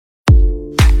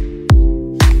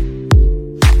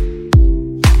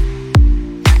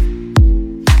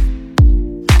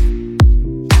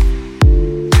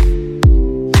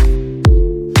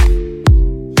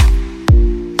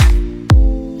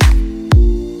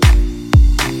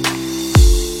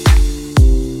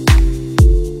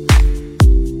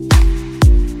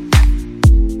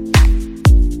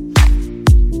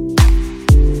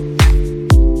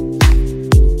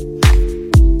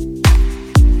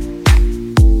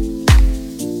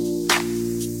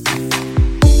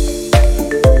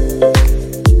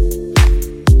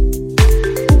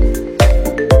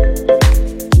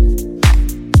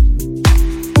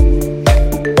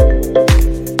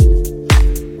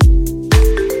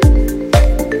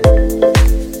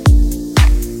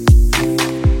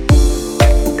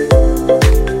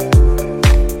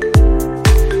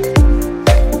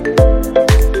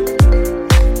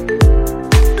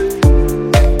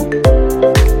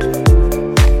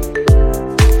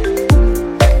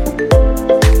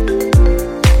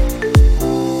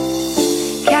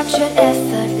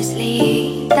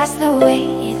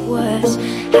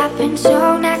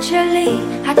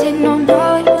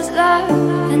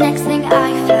next thing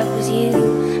I felt was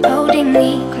you holding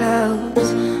me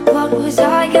close. What was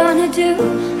I gonna do?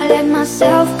 I let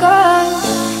myself go,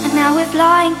 and now we're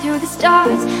flying through the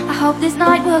stars. I hope this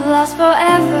night will last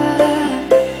forever.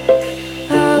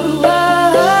 Oh,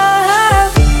 oh,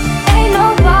 oh. Ain't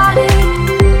nobody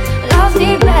loves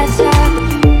me better,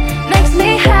 makes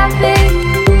me happy,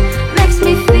 makes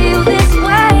me feel this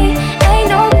way. Ain't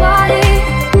nobody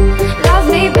loves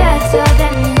me better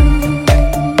than you.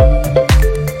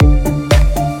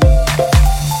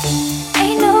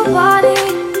 Ain't nobody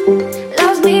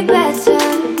loves me better,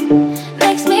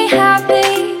 makes me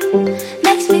happy,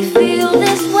 makes me feel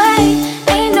this way.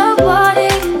 Ain't nobody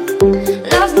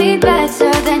loves me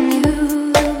better than you.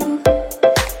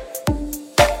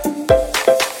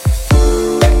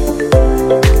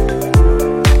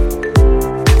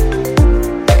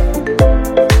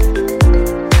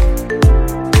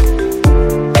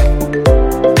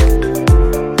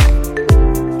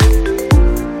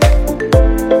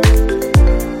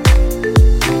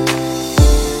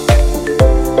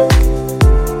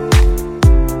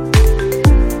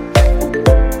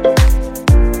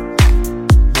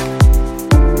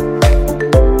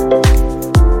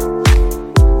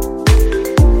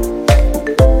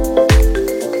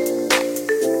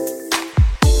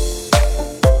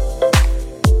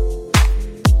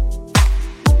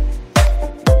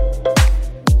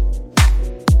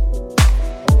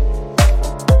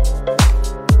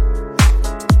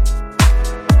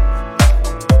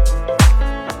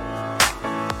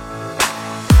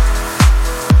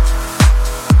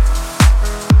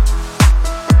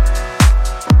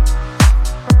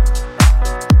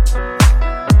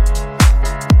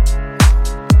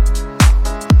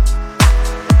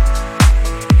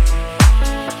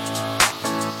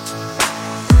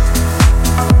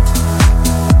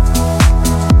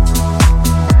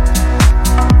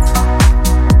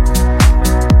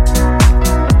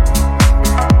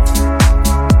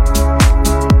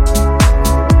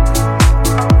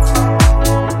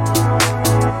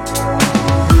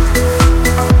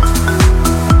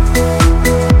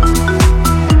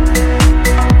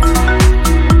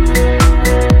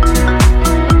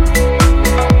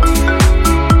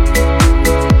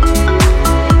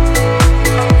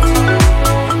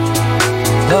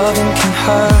 Loving can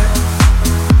hurt.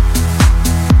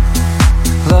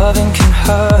 Loving can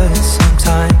hurt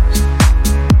sometimes,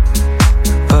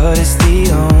 but it's the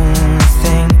only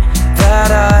thing that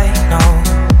I know.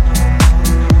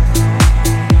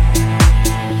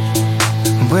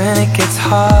 When it gets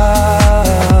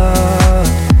hard,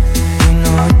 you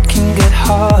know it can get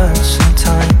hard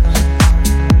sometimes.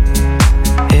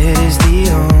 It is the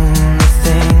only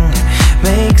thing that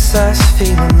makes us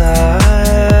feel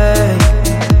alive.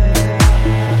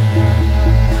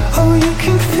 Oh, you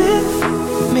can fit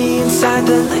me inside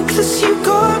the necklace you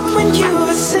got when you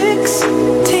were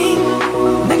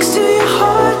 16, next to your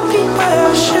heartbeat where I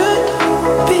should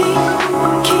be.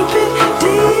 Keep it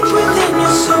deep within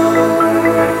your soul.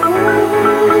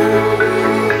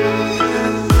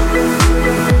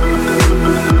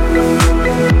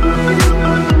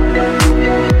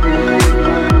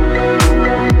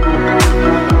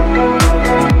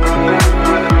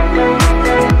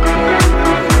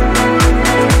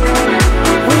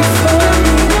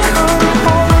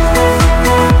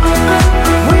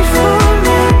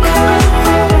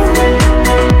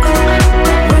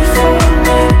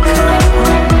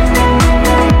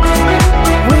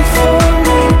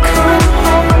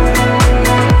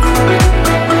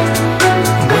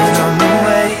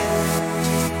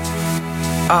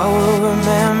 I will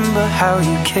remember how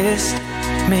you kissed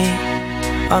me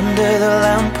under the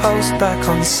lamppost back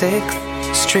on 6th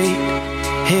Street,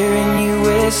 hearing you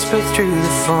whisper through the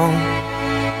phone,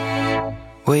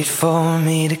 wait for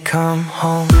me to come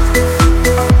home.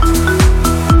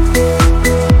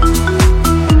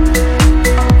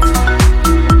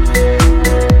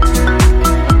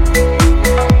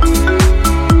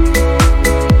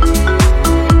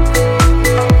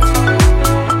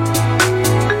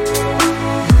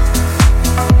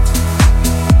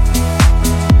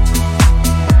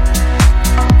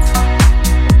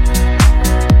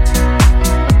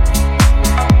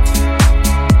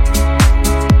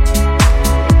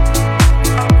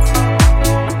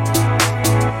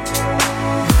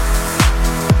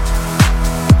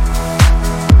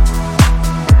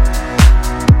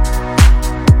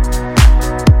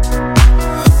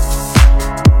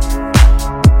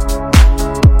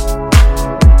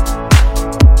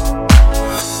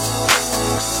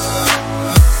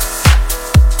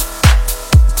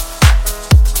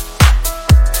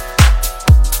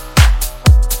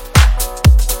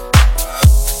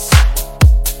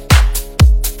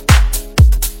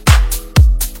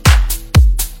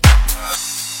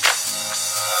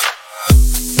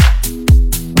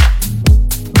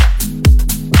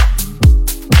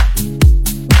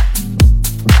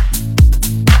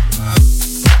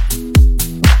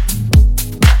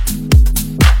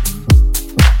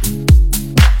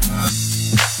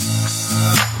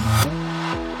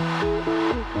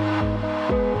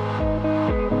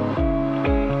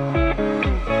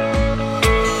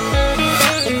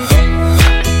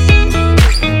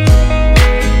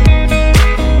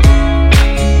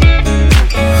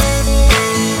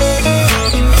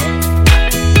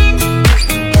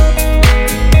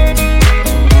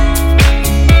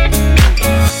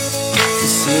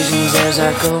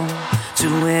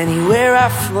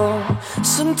 flow.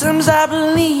 Sometimes I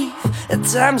believe, at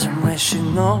times I'm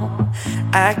wishing no.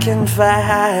 I can fly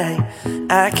high,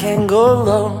 I can go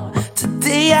low.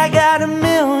 Today I got a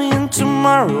million,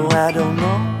 tomorrow I don't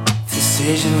know.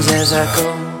 Decisions as I go,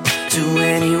 to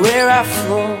anywhere I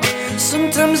flow.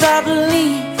 Sometimes I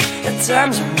believe, at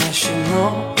times I'm wishing no.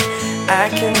 I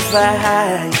can fly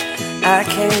high, I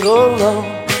can go low.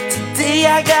 Today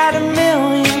I got a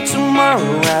million,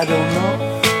 tomorrow I don't know.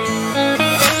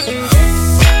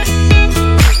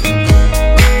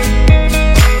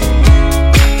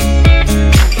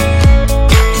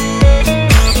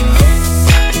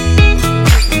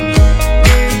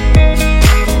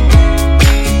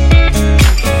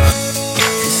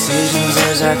 Decisions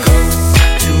as I go,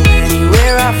 to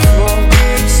anywhere I flow.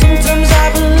 Sometimes I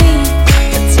believe,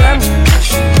 at times I wish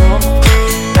you know.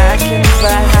 I can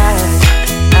fly high,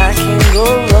 I can go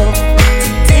low.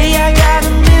 Today I got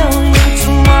a million,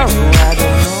 tomorrow I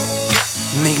don't know.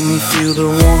 Make me feel the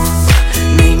warmth,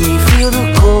 make me feel the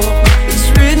cold. It's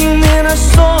written in our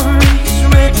stories,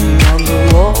 written on the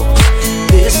walls.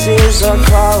 This is our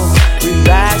call, we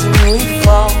rise and we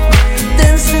fall.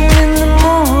 Dancing in the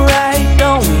moonlight,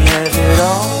 don't we have it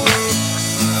all?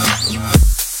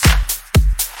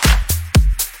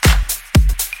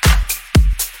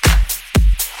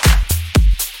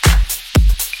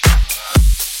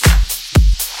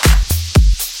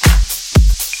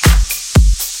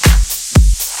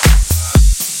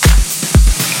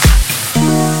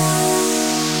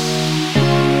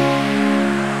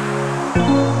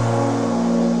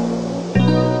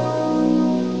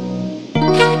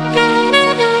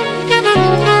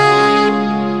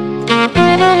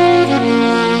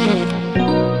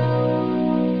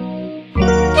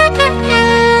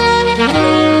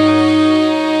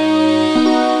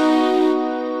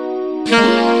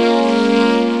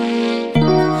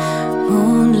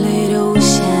 Moonlit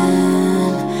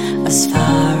ocean, as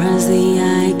far as the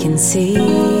eye can see.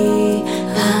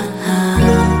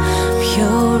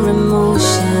 Pure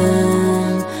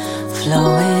emotion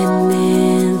flowing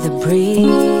in the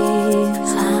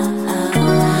breeze.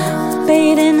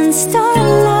 Bathing in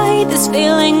starlight, this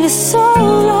feeling is so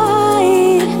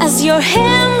right. As your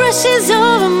hand brushes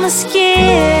over my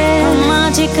skin, a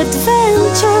magic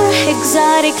adventure,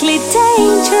 exotically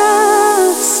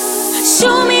dangerous.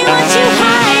 Show me what you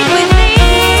hide within.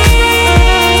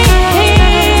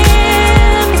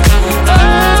 Oh,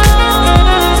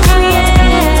 yeah.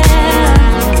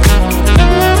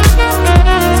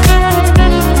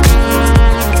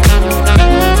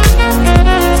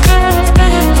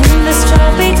 In this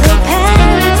tropical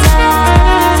paradise,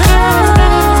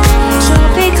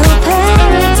 tropical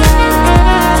paradise,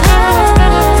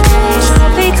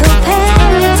 tropical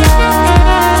paradise,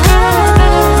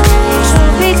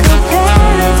 tropical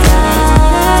paradise.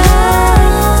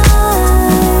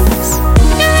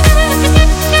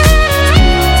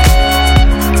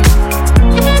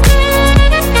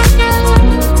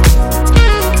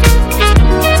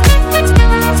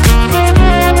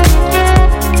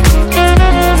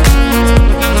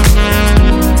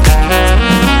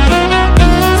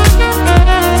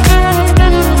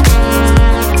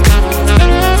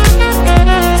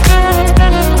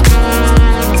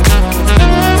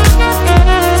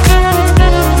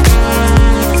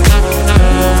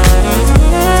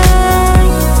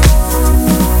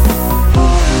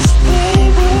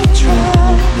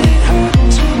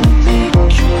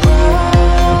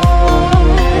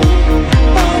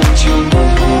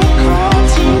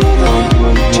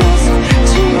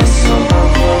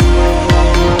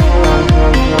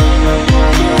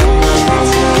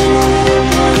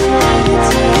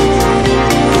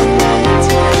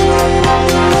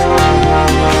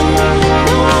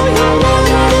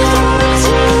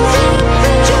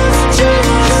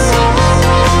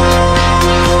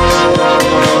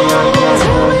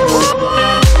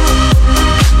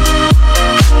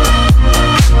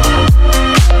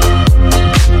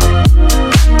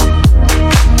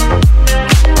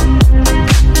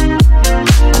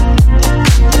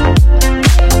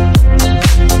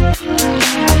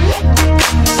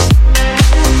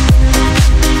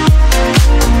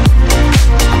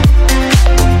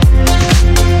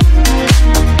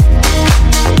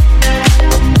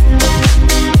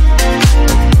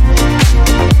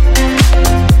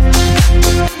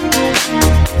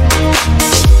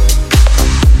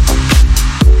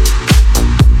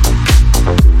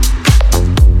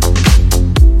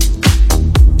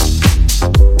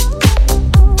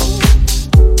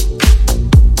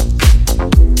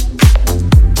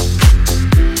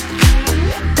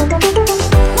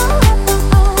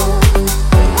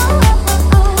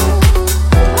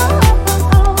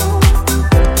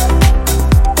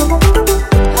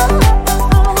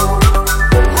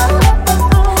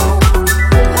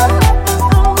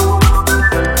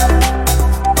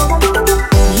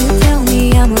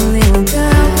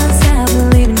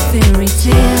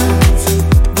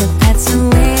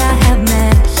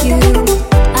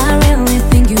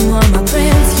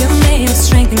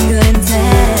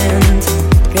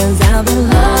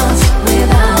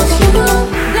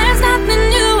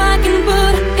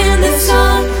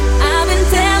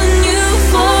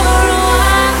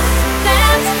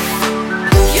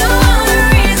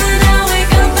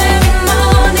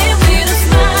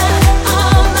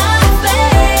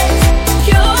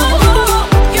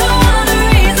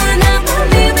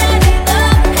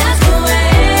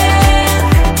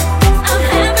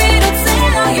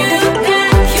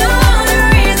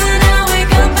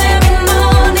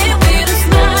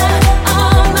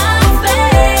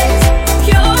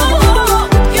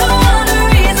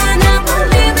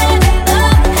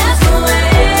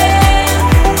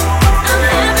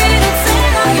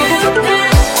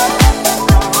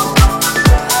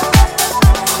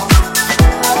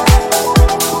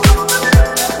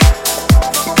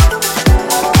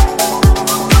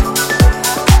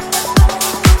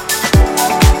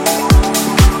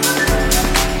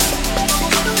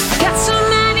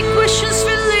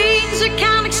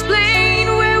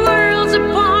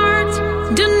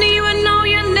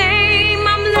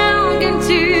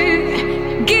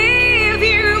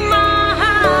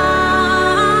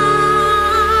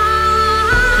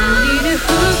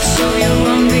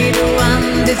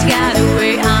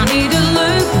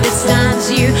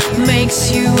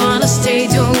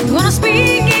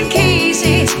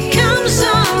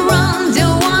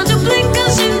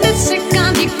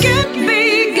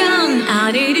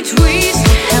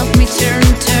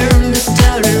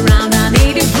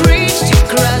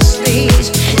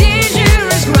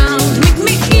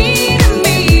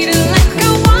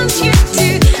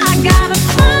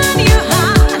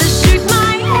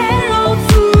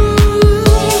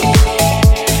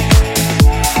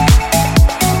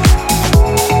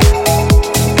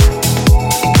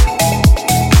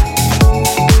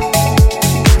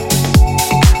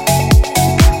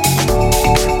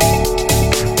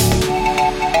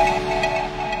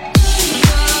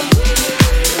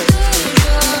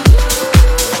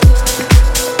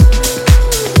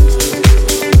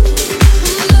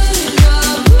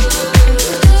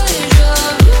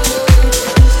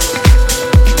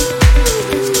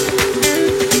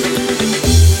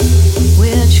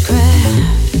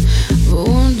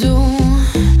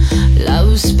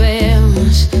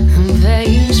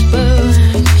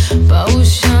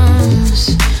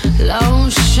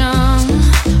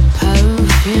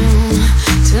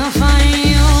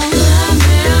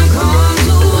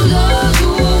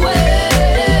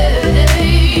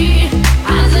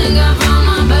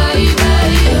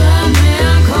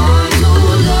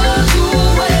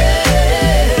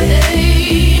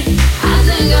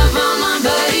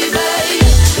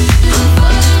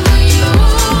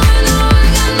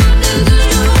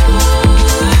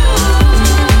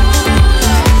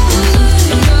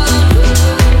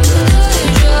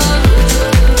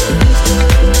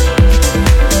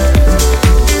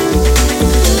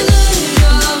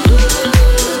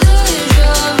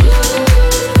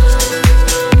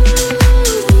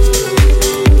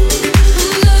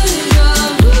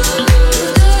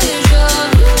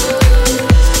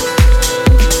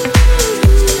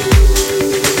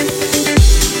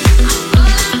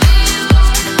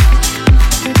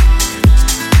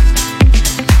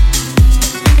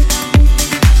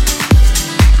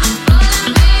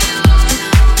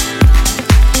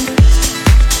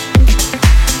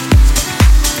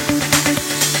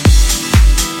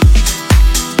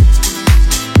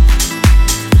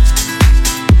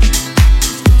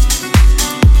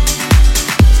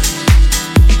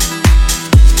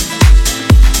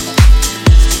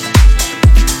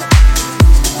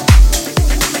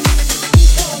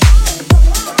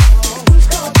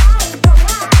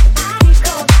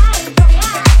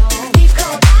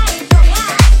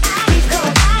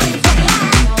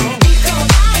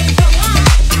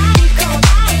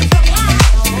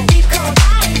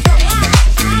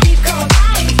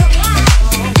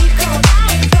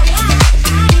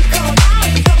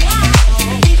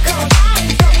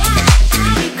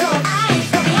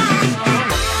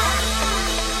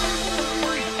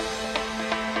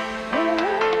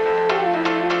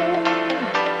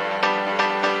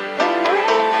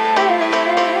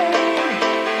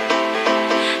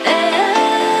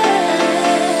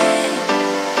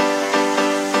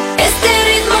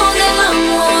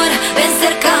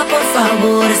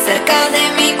 cerca de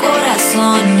mi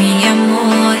corazón, mi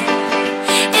amor.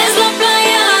 Es la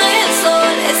playa, el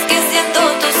sol, es que siento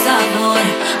tu sabor.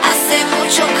 Hace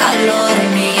mucho calor,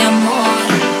 mi amor.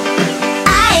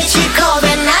 Ay, chico,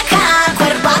 ven acá,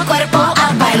 cuerpo a cuerpo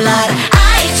a bailar.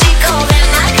 Ay, chico, ven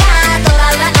acá, toda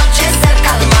la noche cerca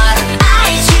al mar.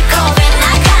 Ay, chico, ven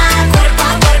acá, cuerpo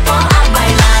a cuerpo a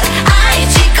bailar. Ay,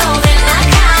 chico, ven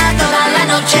acá, toda la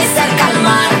noche cerca al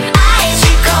mar. Ay,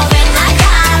 chico, ven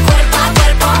acá, cuerpo a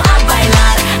cuerpo a bailar.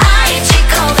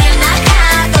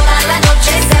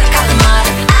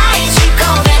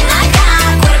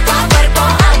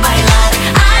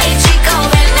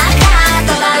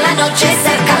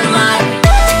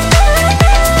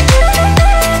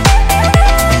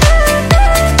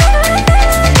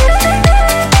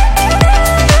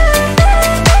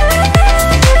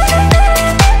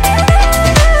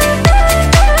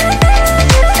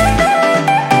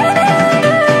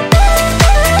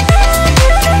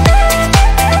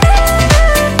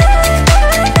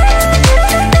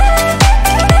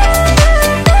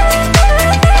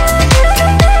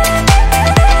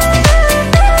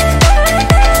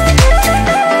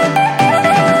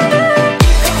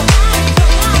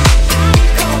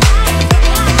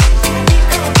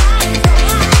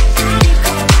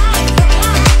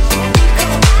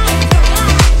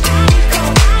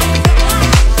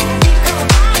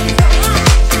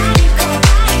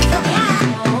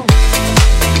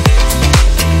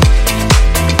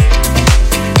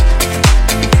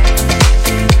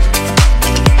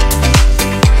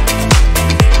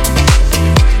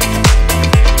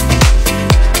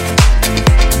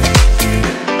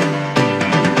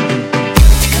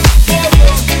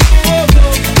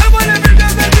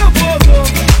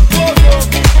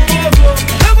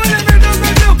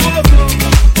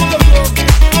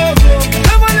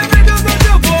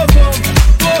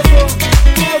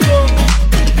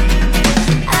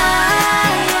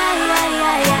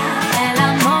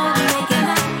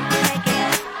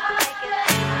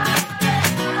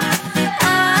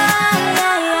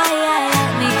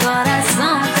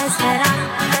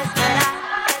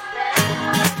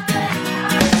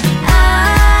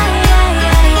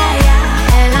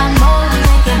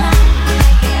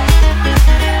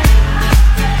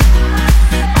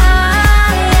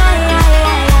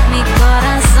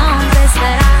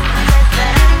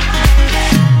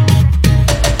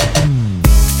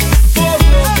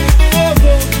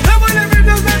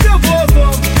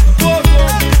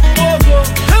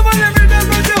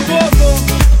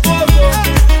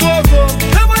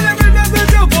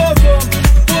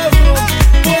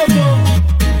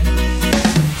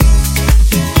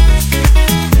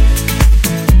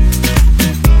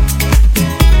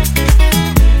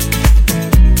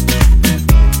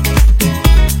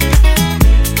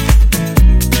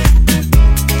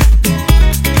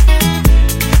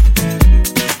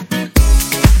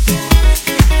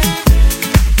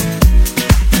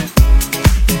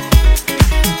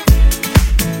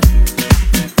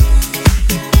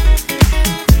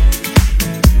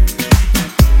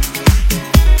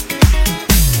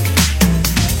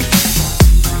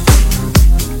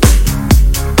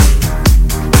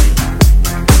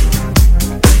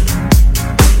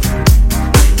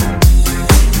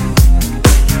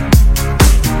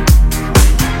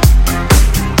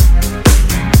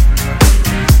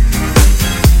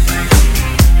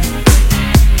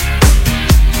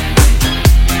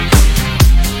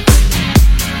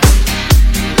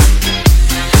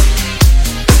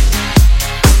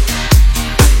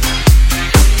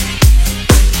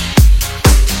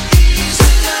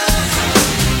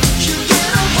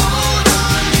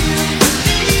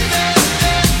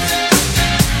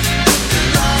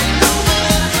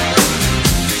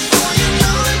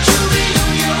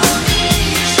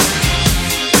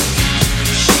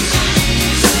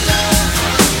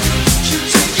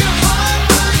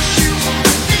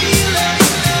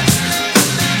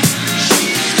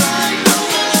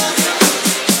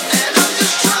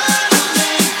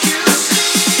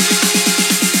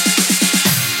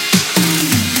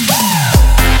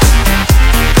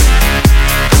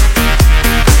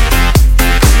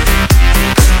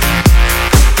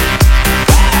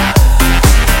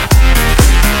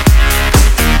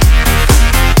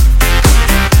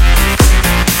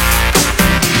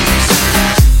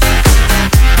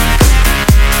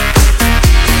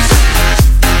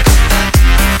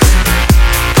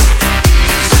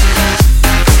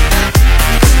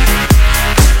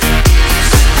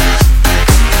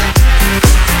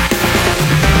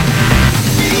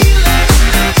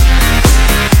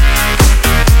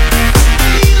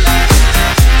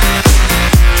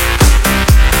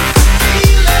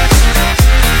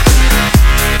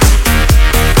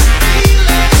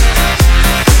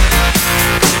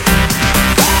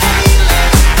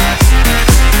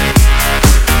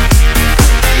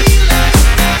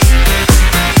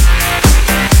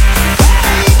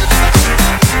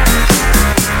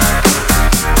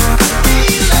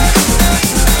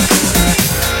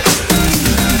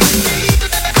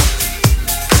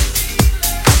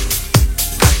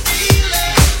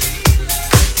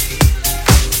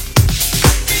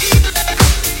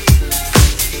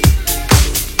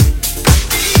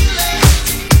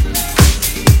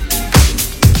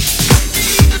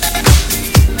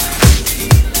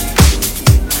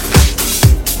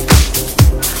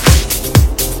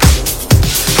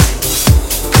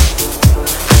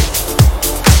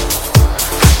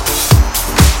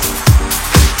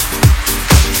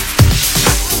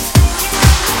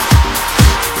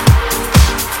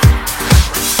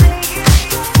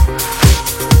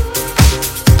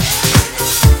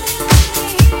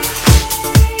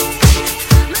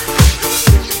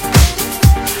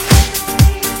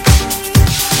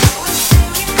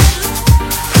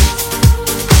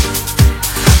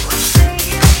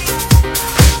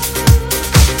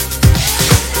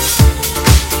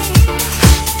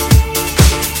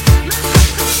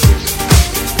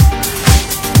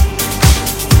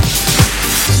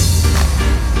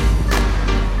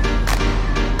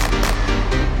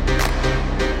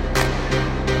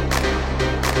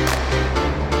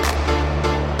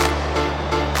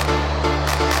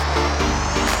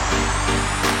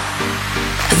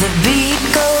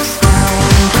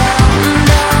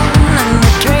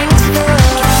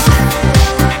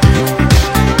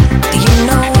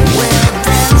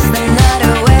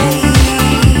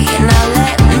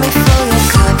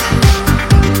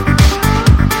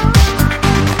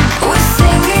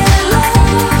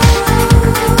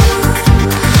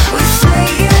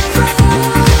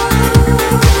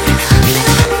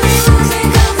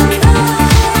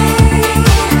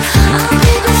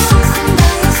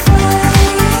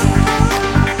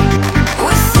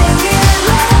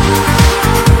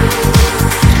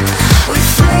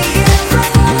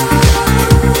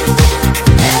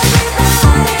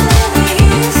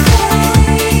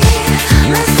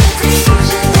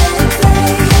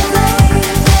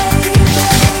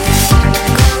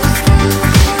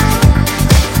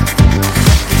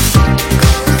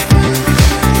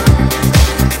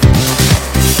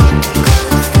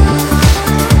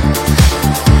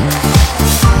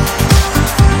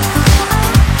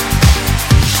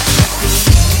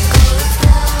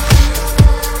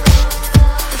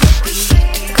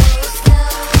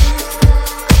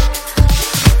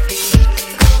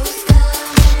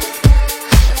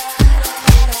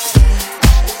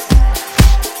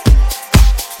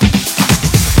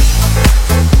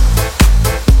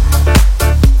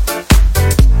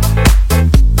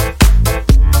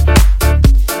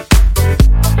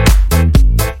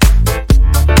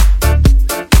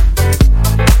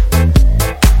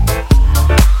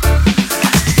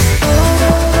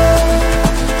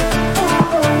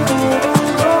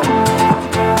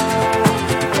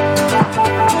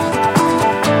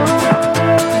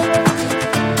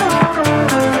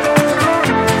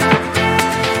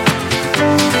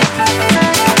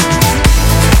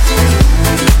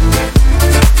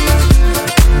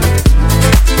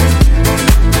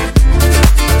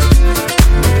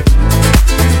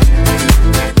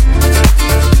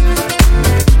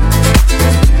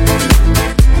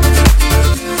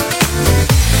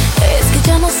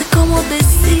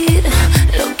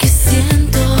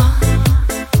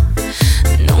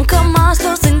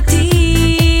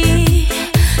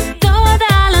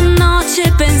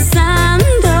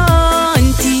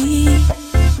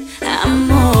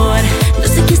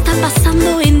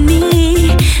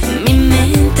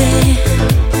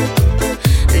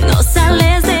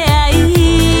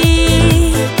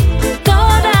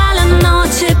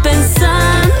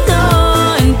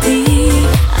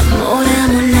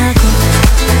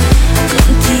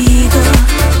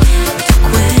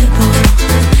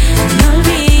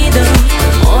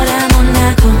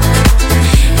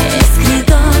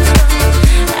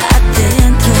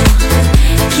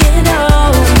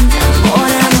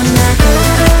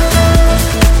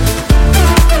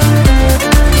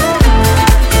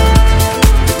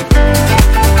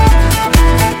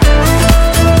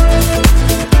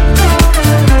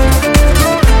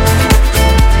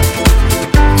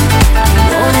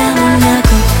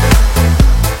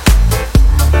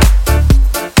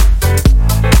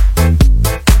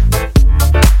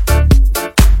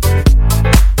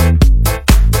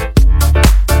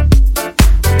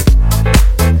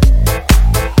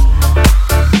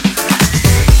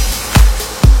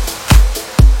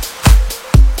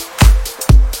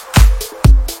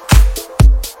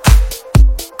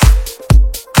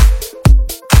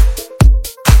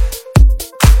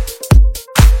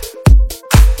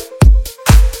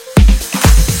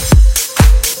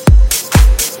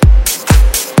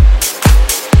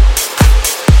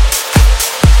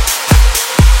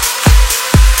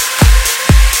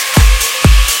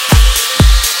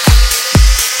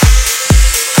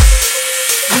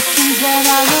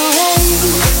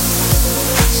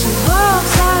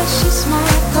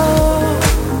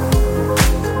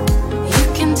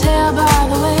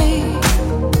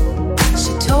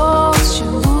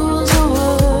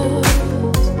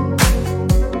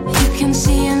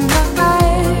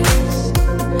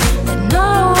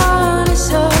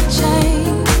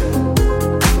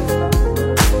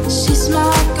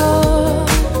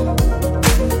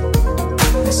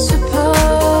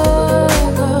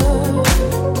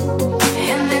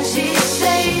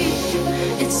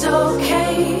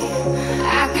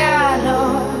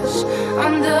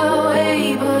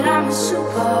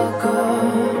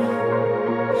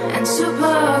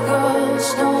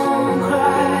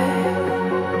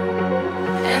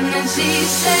 She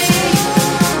say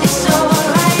it's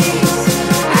alright.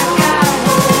 I got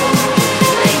home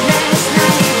late last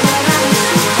night, but I'm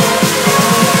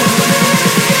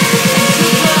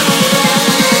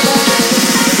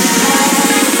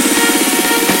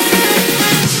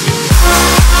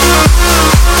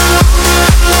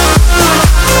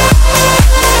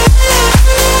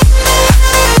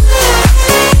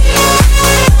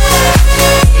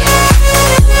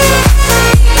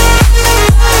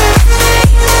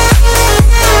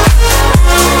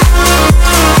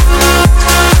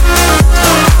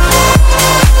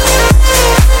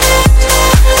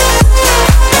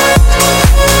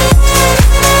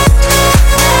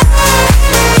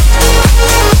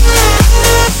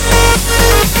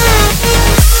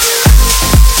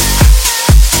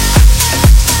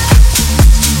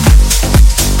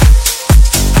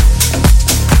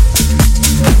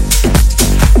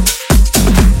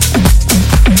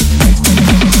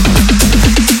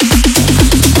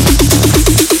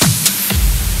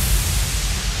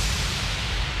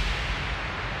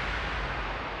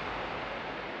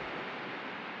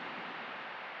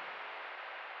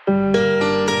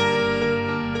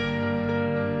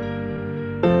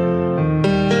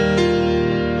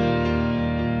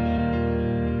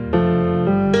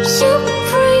you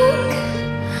bring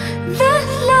the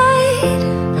light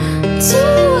to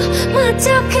my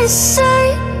darkest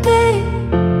side, babe.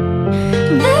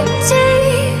 The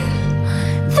day,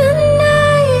 the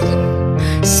night,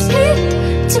 split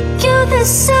together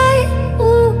side.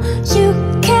 Ooh, you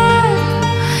care,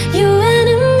 you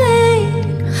animate.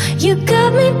 You got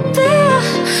me there,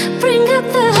 bring up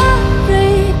the heart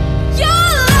rate. Your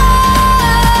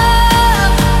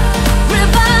love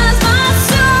revives my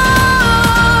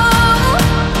soul,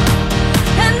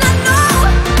 and I know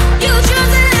you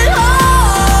choose it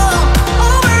all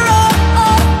over all.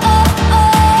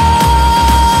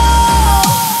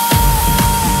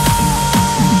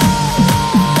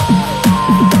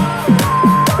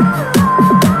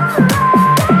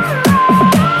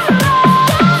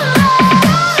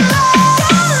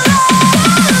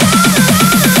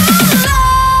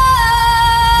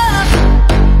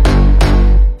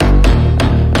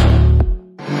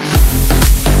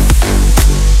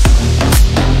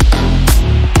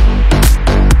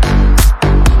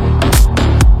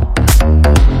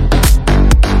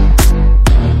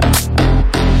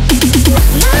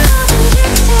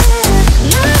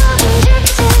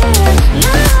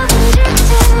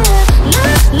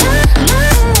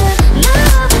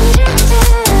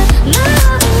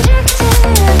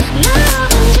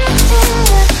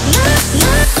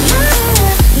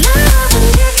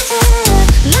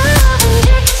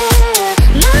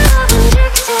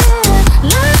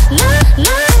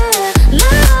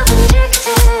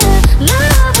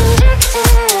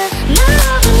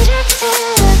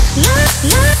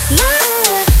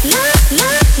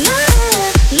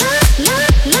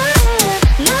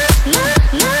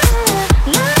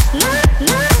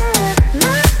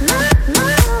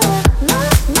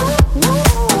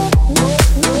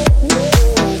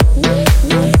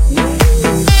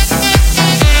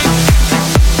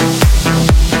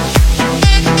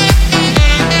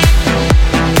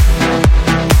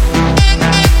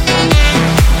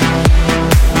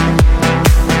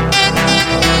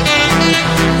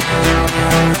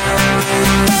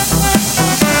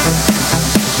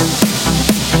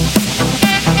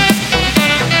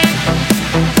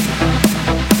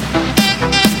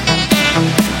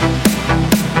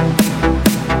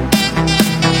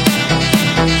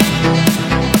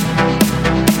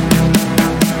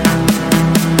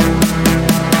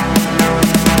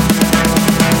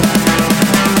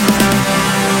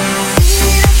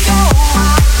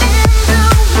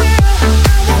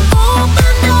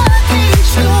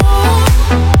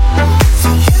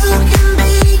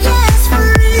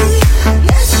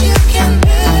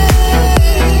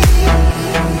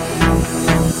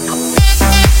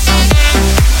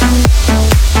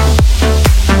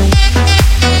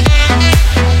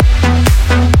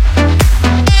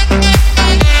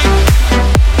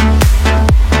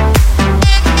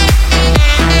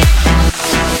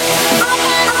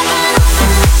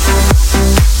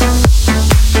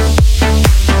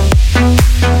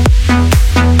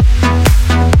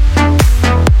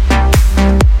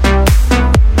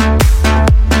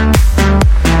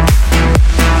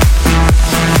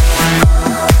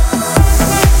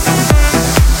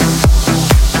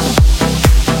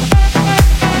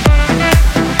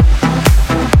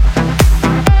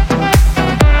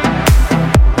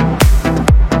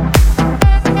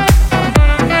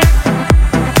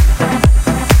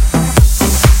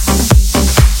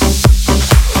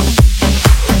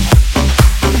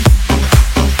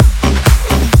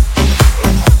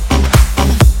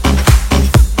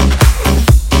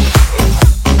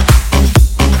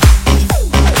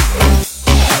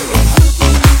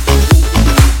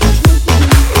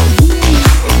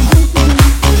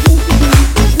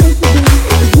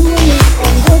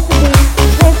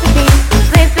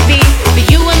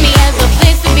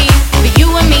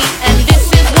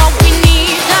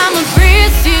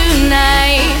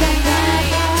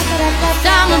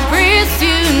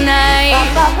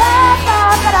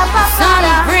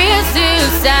 Summer breeze to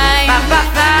stay.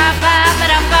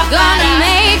 Gonna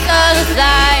make us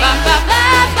light.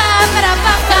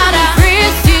 Summer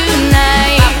breeze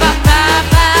tonight.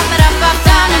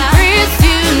 Summer breeze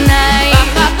tonight.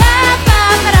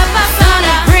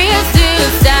 Summer breeze to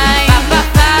stay.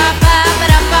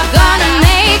 Gonna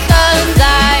make us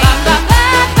light.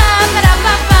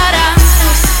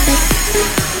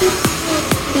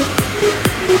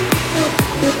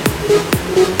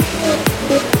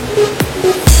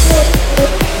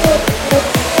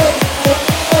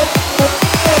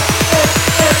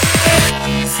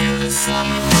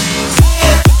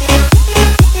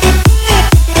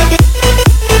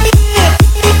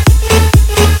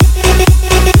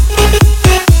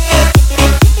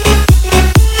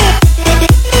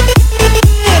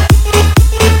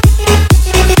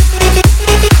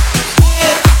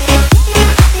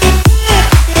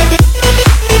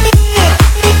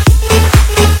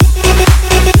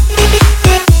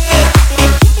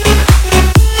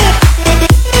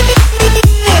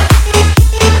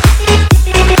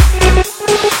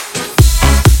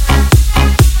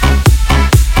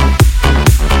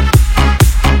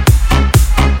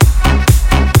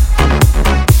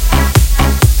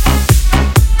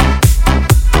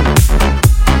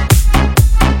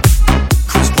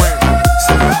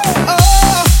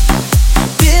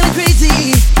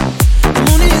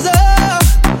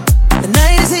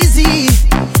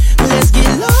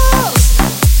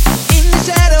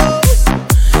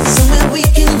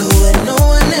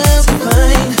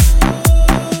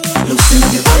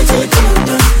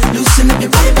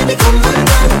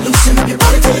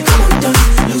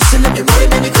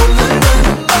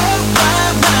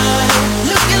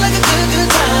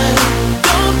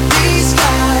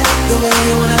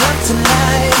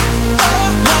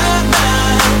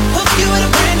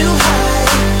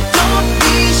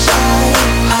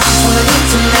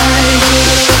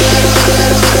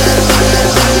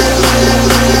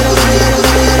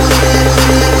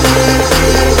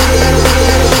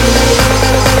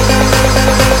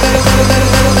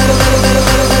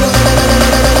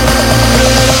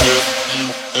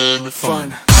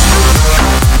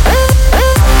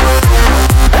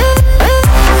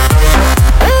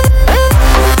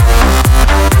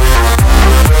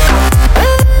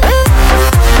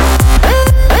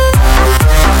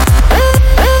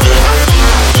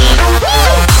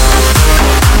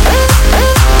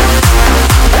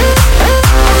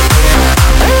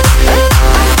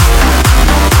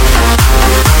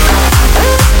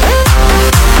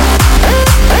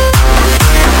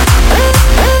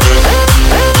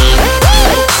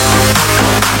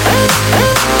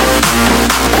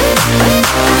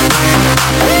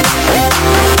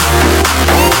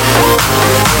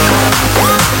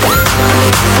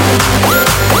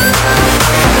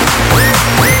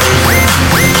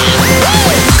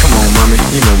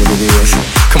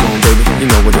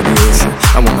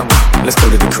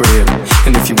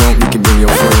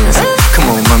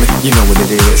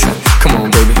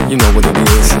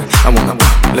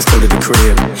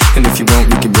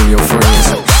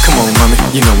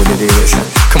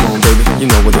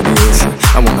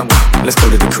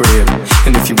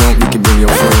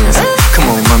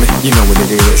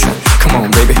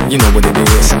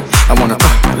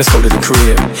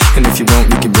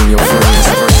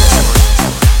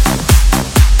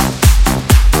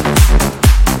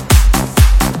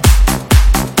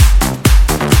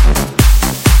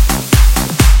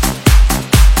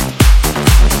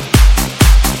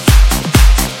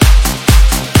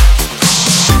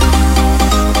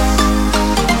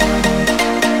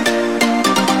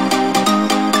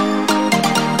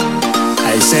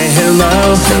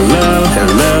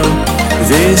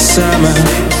 Summer,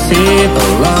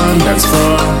 people on dance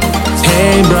floor.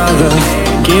 Hey brother,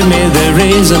 give me the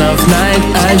reason of night.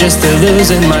 I'm just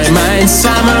losing my mind.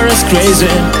 Summer is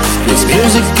crazy, this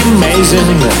music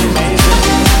amazing.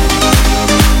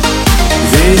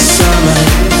 This summer,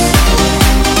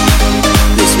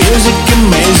 this music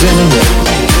amazing.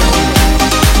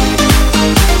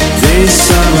 This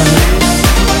summer,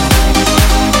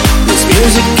 this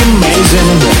music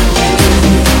amazing.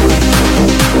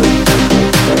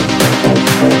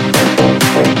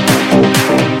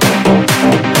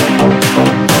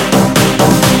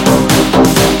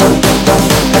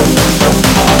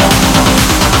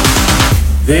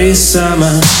 This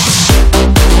summer,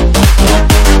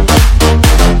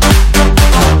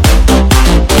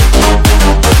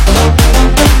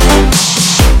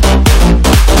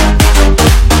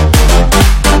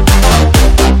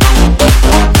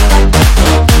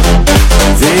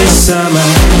 this summer,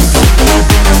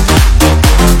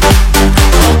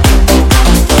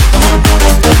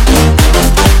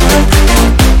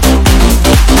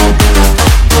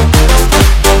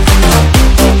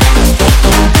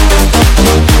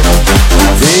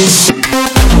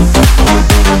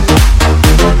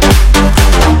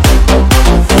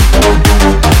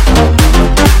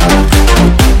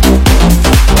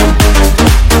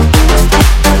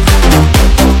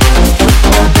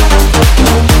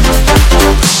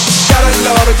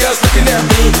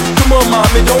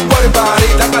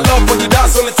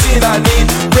 that's the only thing I need.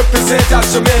 Represent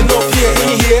as your man, no fear.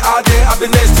 In here, out there, I've been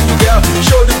next to you, girl.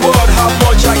 Show the world how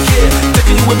much I care.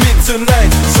 Taking you with me tonight.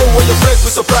 So when your friends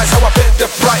will surprise, how I bet the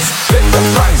price, bet the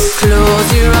price. Close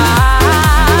your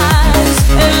eyes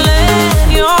and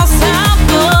let yourself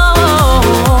go.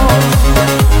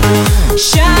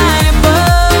 Shiny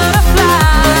butterflies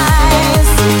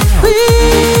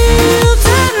will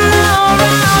turn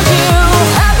around you.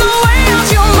 At the wheels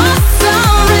you must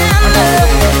surrender.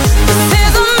 This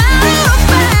is a matter of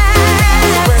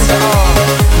fact.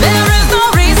 There is no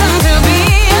reason to be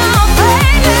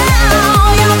afraid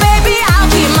now. Yeah, baby, I'll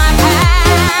keep my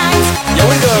pact. Yeah,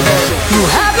 we go, baby. You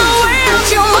have no wheels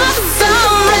you must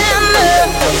surrender.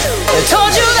 I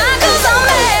told you that 'cause I'll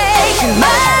make you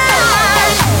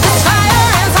mine. This fire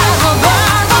inside will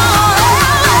burn forever.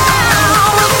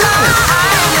 We'll fly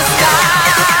high in the sky.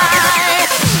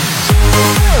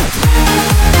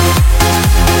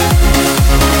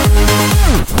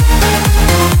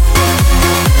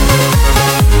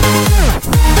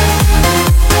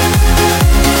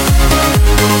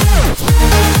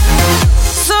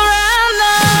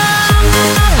 Surrender.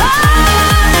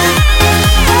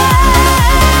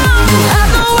 You have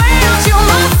no wheels you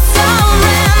must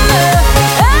surrender.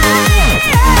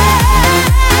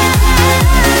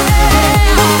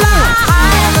 Fly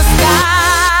high in the sky.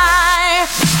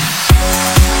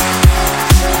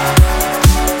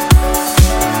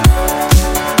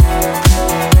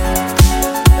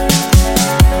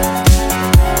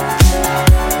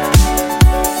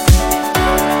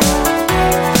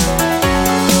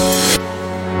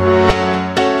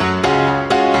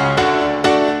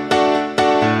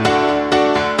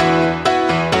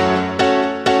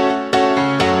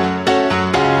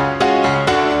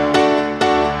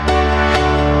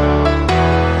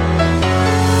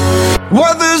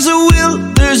 Well, there's a will,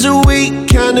 there's a way,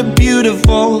 kinda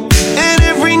beautiful. And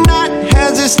every night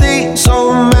has its day,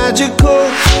 so magical.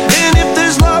 And if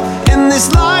there's love in this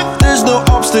life, there's no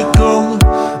obstacle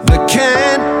that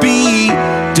can't be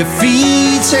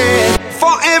defeated.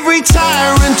 For every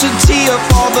tyrant to tear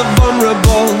for the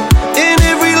vulnerable. In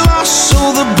every loss,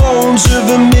 all the bones of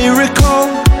a miracle.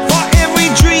 For every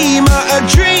dreamer, a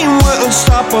dream we're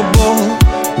unstoppable.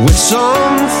 With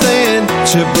something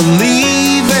to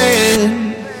believe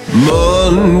in.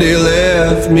 Monday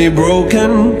left me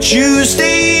broken.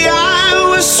 Tuesday I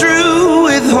was through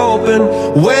with hoping.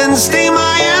 Wednesday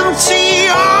my empty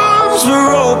arms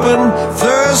were open.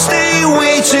 Thursday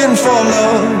waiting for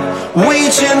love,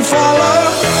 waiting for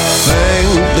love. Thank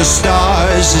the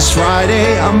stars it's Friday.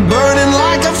 I'm burning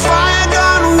like a fire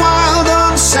gone wild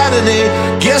on Saturday.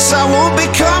 Guess I won't be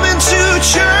coming to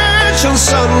church on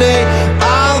Sunday.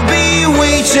 I'll be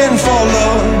waiting for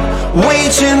love,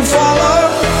 waiting for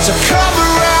love to come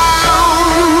around.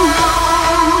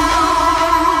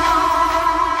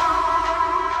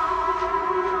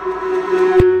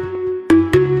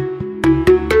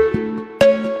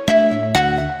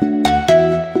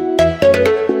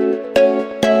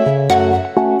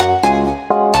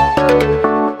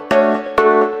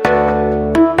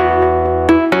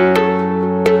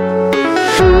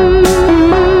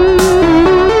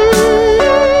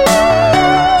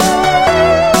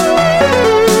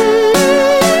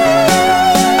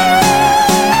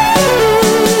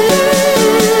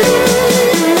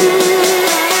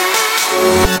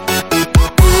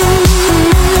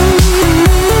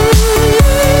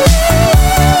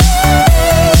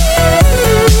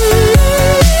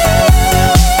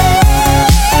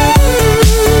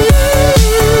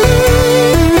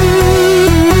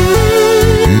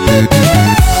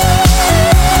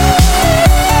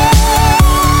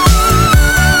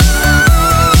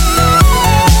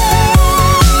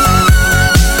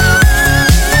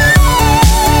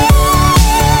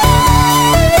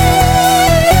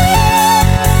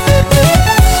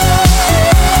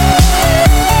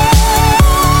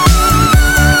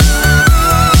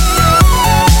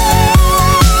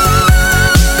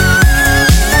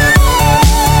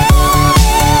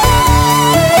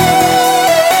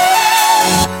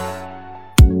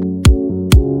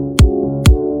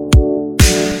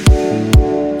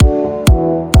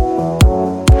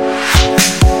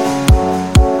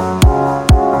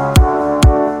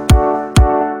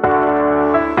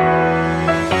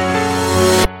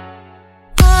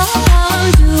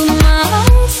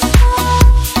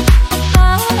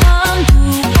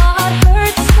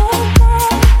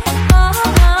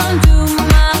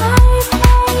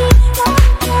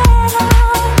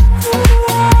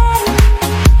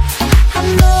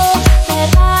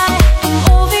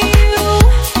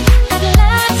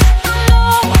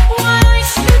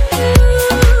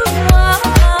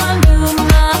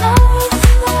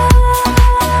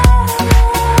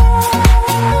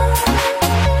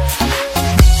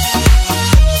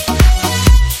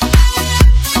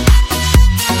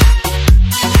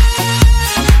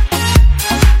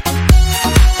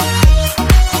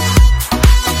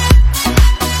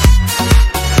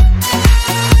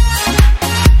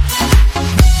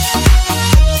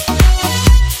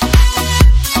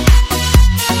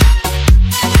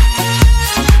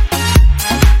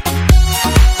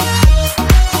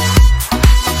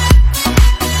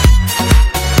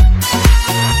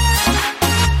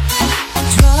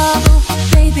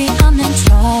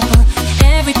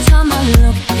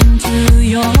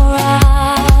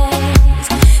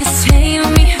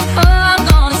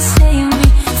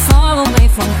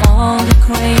 all the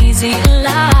crazy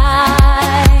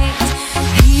lights.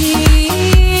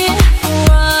 Hear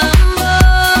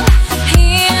rumble,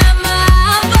 hear my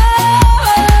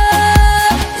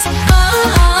voice.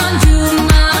 Undo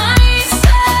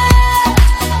myself,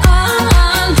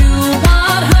 undo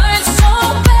what hurts so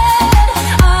bad,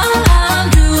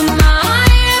 undo my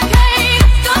pain.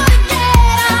 Gonna get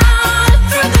out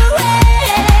through the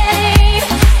rain.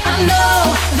 I know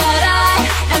that I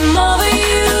am over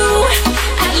you.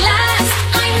 At last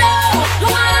I know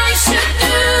what I should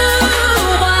do.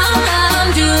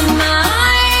 Undo myself.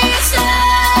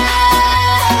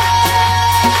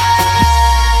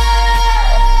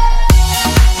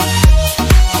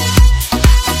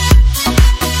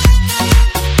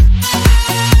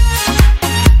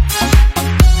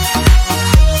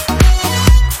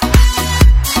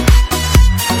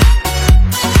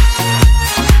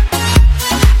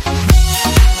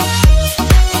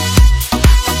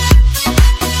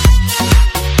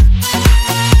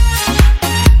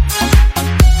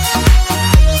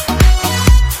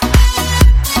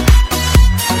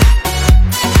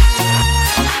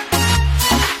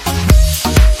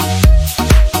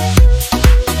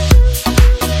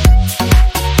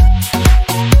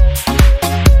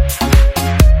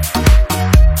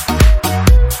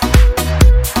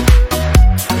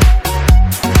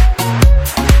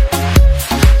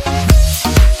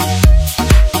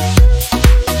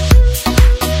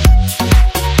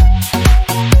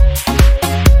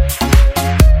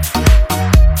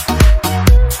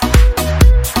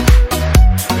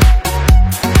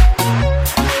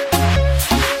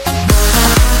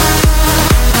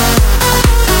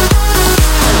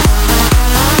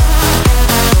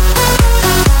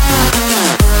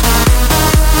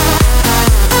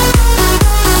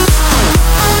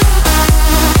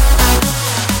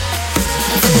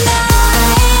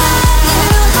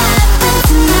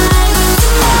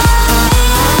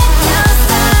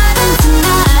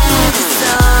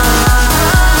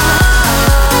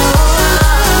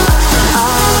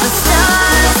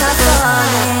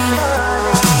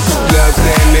 Love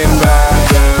standing by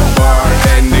the bar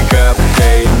and the cup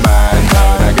ain't mine,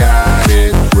 but I got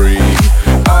it free.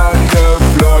 On the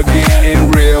floor getting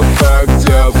real fucked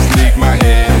up, sneak my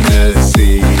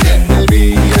Hennessy in the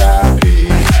VIP.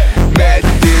 Met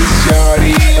this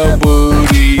shorty, a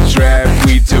booty trap.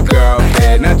 We took off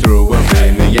and I threw up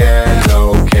in the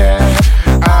yellow cab.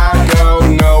 I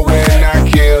don't know when I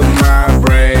kill my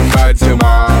brain, but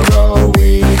tomorrow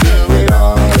we do it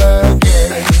all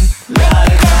again.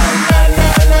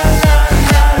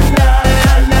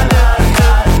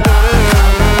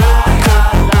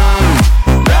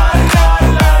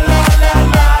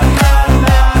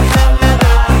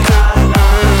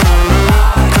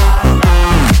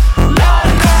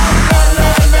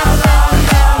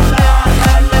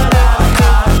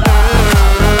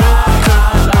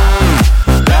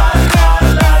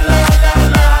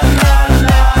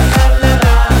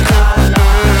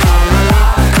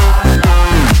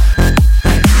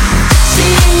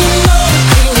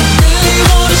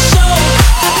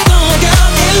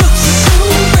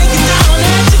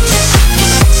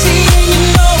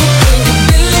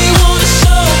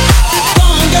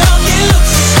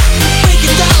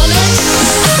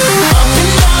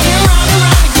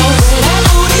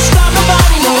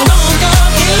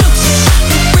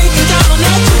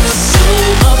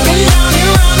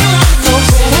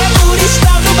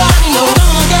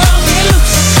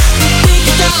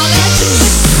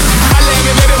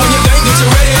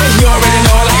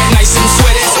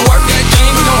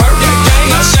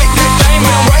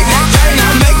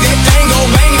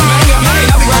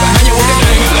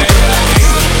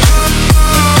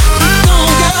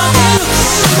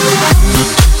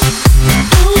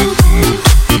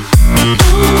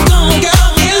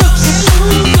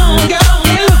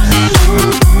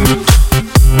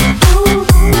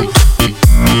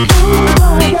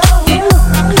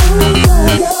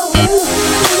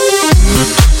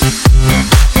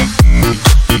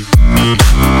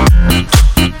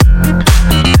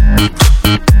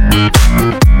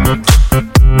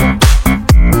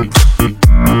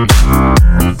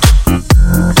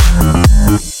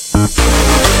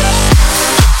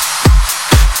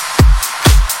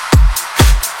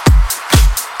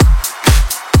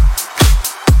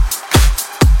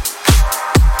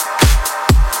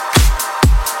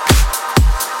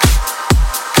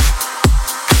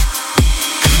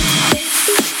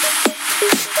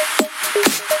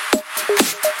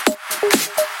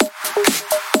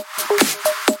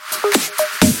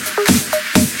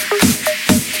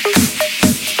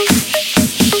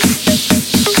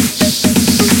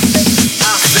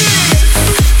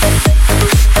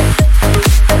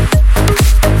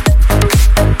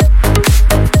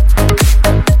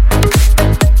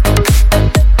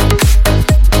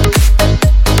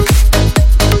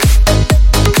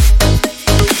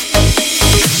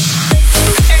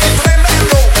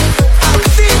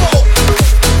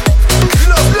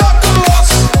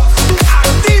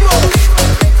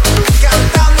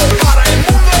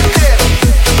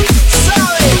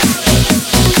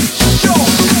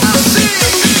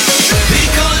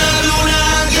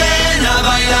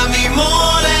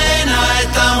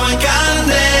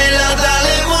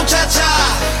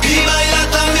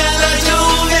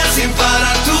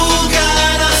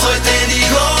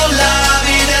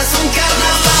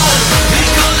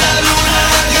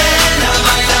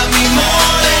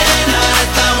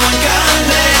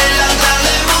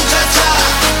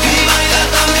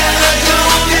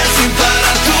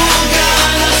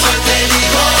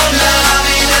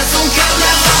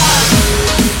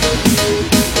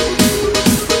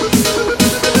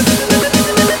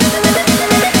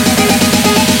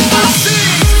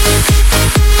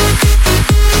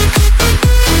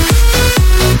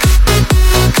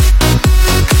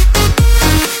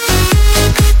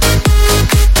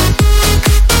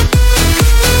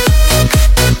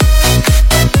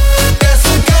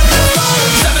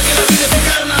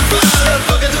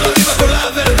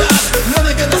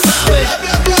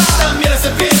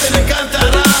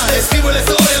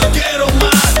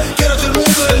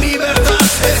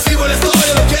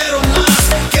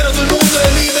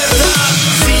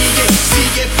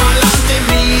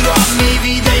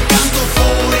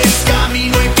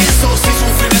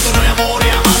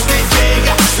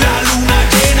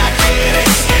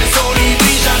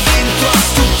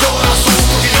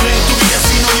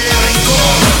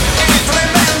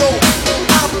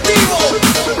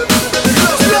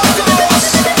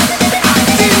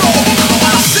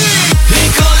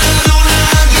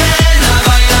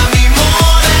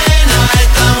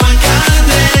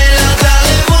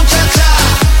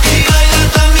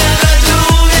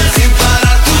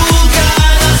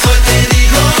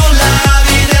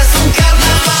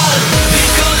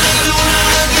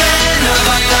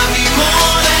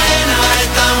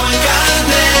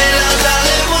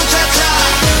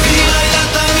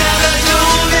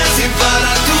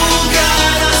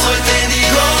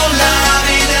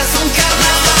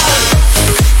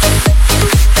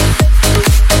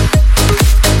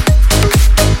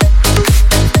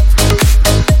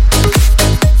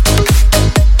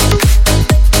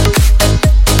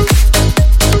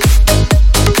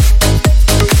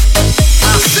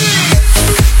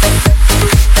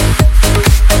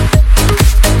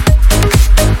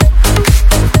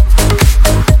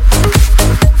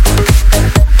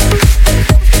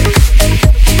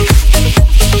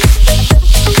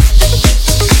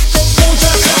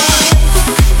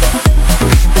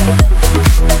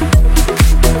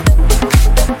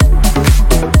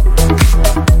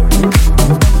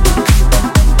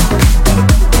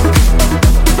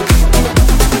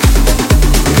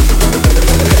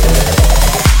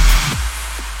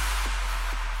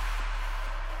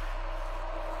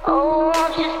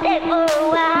 stay for a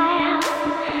while?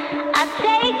 I'll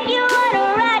take you on a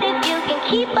ride if you can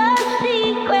keep a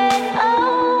secret.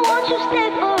 Oh, won't you stay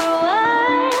for a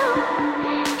while?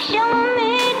 Show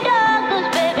me darkness,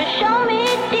 baby, show me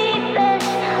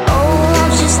deepest. Oh,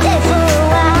 won't you stay for a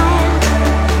while?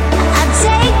 I'll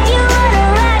take you on a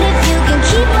ride if you can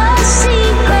keep a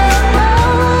secret.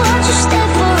 Oh, won't you stay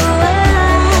for a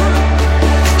while?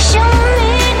 Show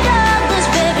me darkness,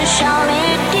 baby, show me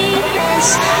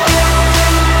deepest.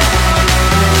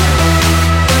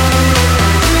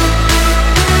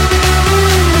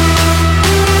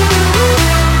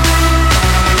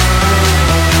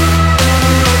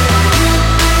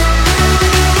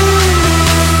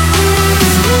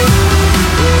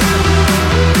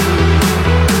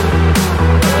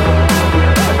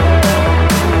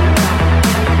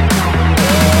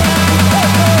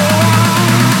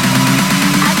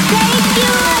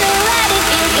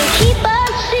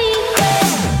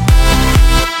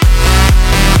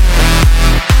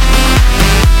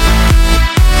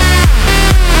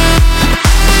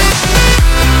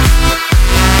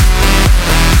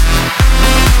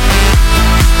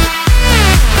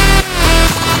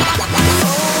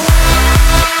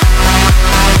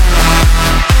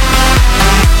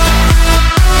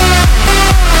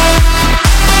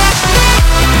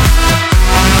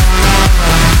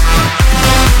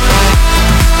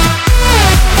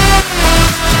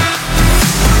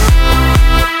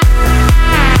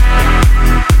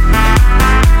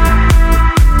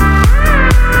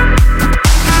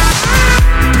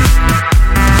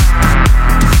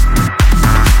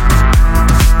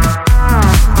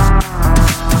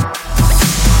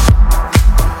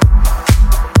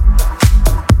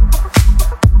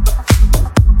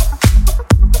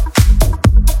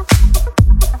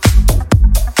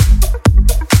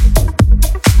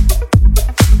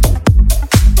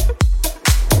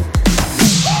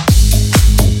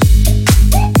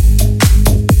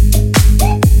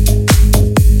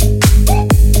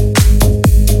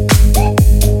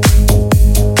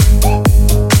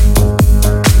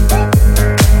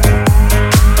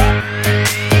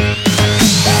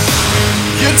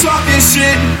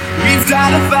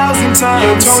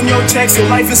 On your text, your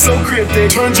life is so cryptic.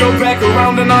 Turned your back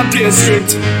around in our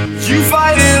district. You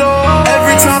fight it all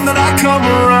every time that I come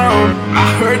around. I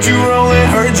heard you rolling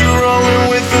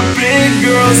with the big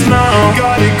girls now.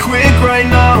 Got it quick right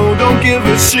now, don't give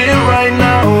a shit right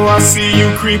now. I see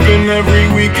you creeping every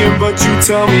weekend, but you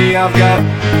tell me I've got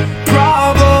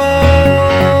problems.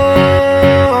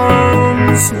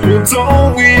 Well,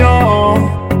 don't we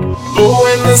all? But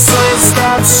when the sun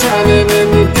stops shining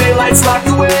and the daylight's locked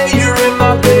away, you're in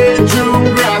my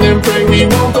bedroom grinding, pray we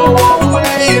won't go all the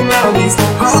way. And now these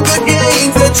other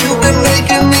games that you've been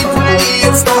making me play,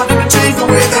 it's starting to change the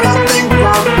way that I think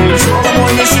about you. You're the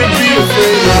one that should be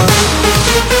afraid of.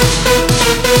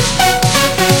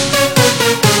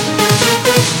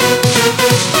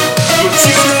 But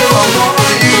you know I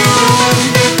want you.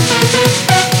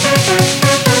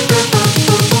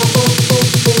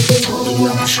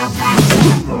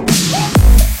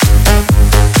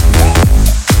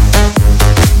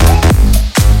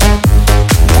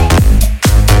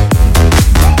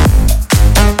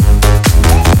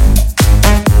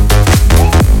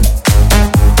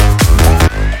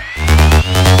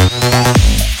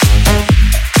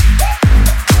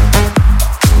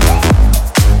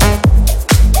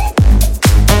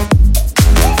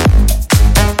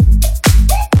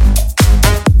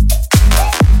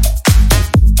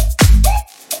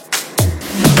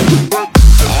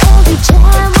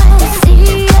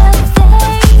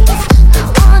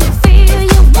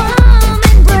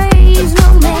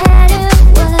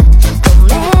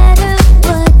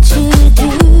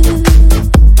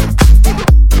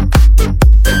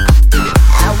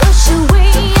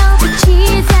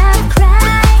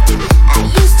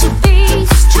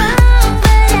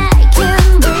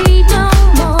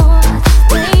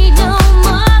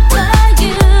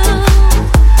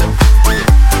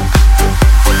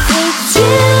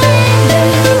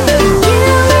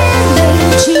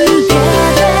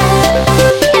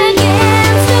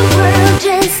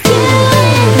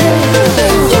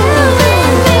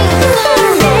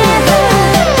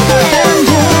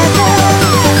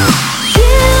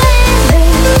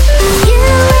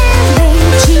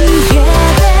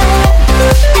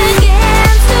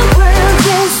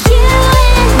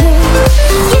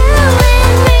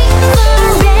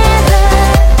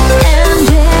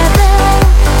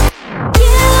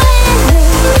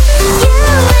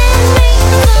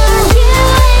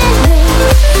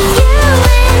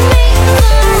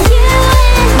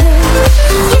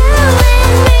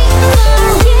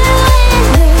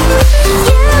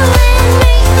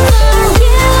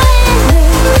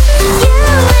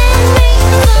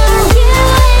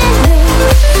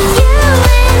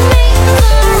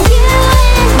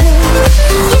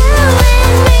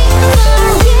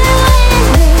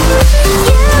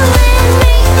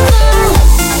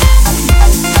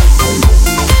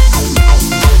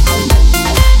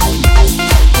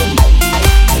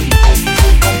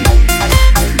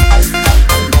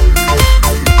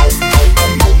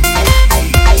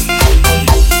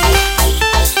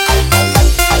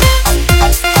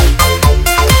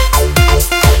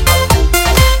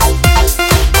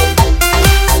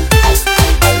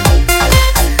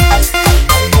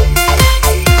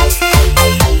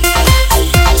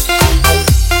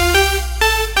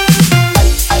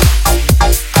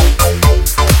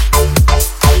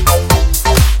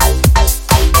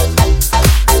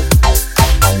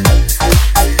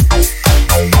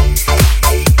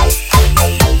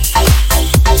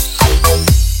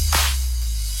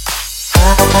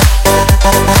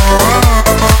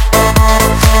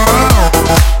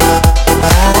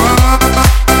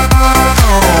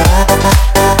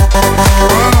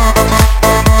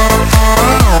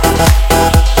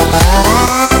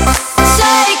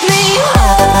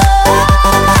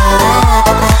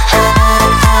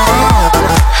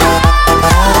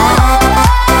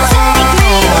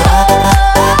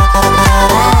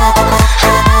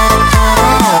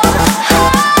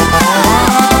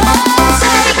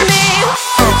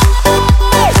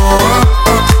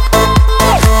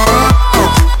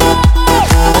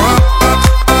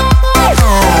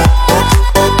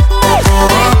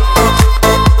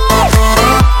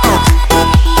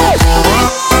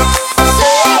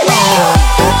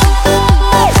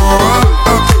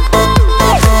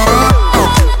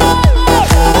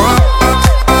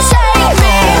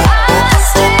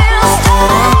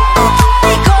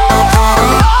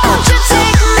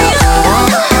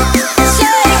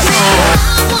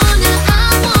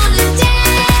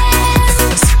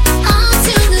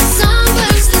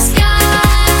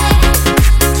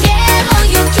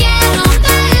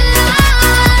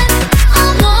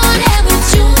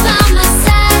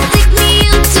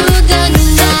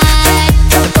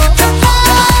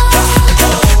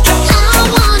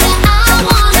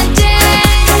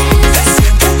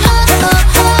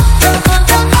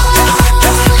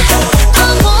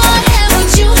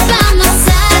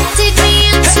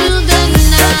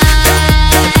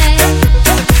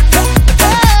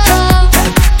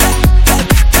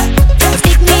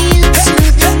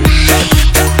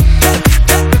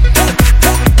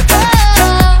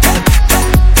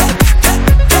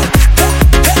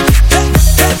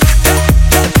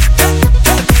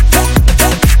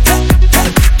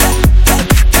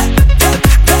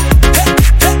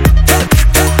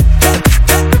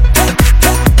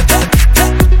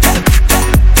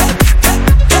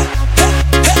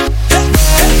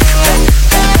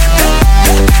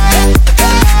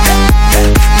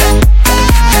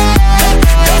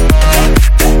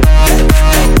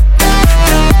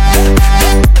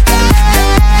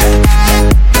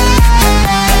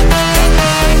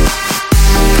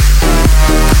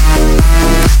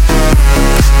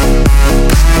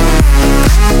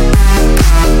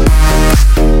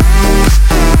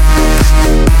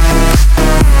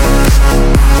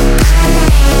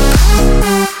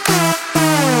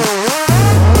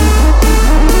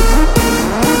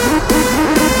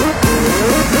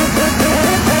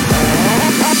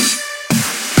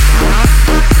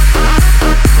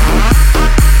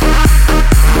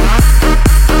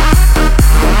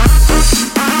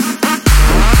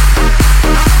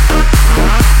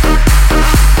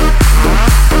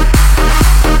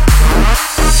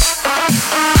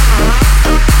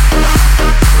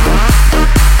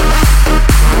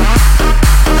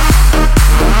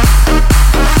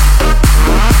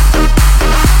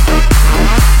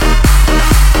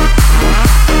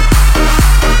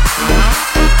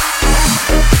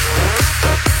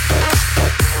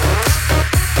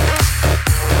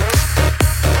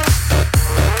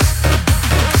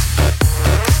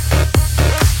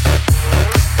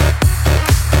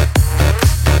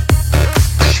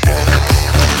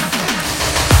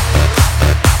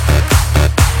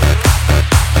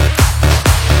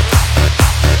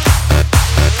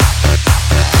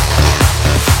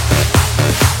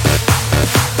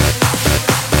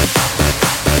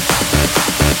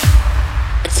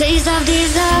 of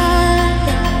desire,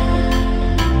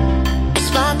 a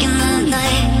spark in the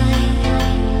night.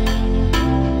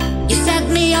 You set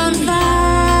me on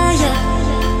fire,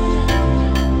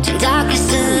 turn darkness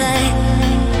to light.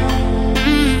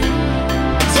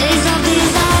 A taste of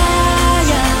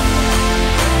desire,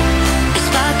 a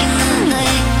spark in the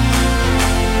night.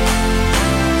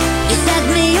 You set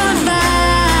me on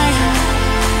fire,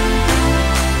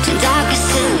 turn darkness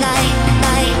to light,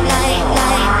 light, light,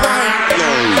 light, light.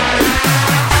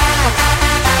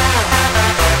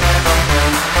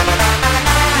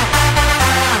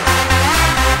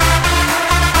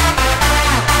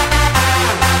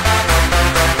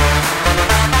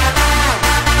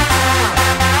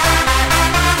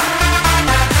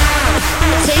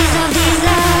 Taste of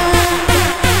desire,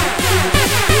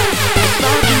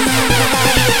 spark in the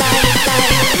light,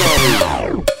 light,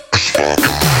 light.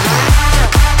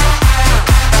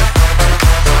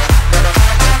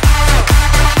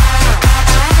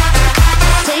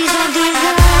 Taste of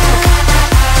desire,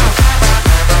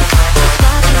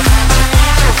 spark in the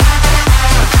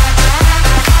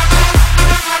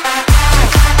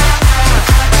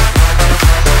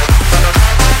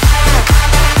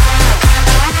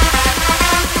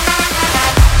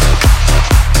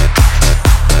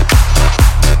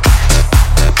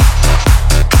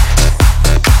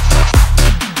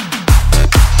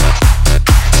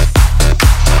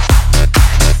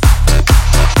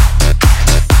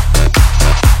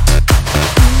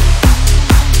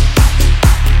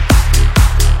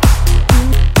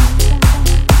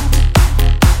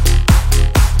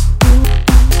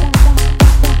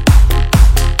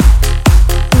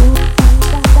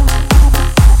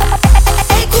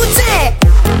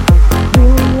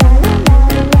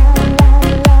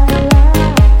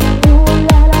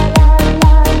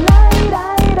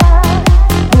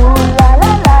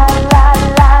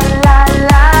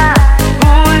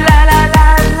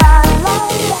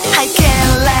I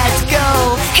can't let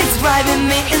go, it's driving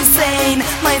me insane.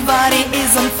 My body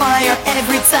is on fire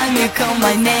every time you call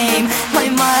my name. My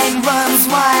mind runs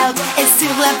wild et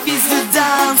sur la piste de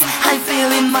danse. I'm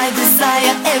feeling my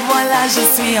desire et voilà je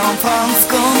suis en transe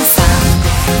comme ça.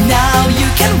 Now you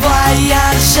can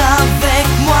voyage avec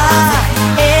moi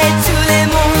et tous les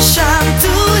mondes chantent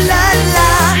tout la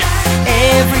la.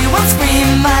 Everyone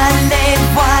scream allez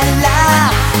voilà,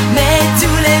 mais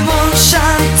tous les mondes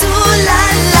chantent tout la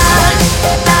la.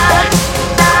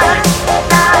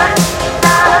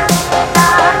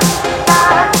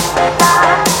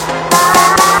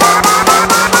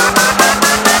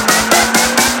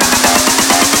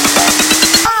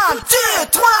 Un, deux,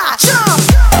 trois, jump!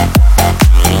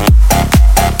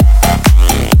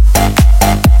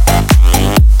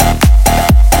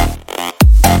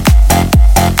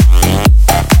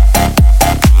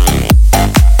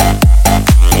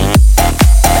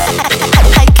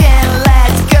 I can't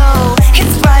let go,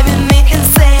 it's driving me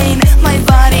insane. My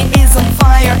body is on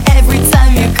fire every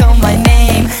time you call my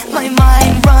name. My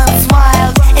mind runs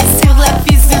wild et sur la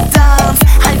piste de danse.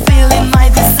 I'm feeling my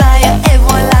desire et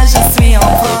voilà je suis en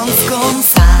transe comme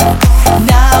ça.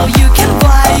 Now you can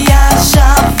voyage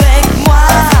avec moi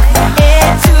et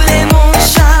tous les mondes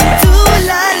chantent tout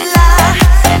la la.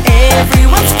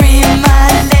 Everyone scream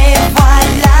allez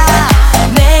voilà,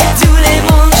 mais tous les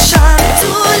mondes chantent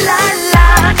tout la la.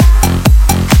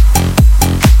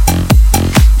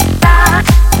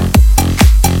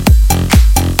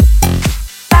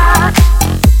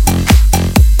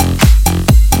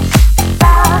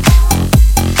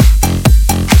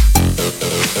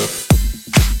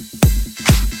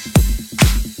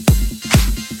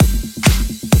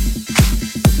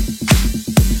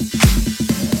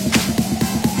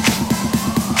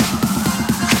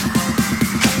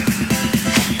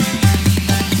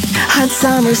 Hot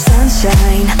summer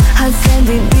sunshine, hot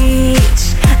sandy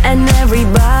beach, and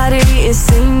everybody is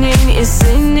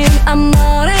singing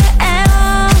amore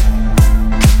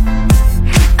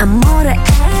amore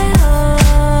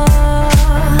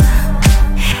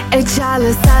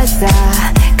Echala salsa,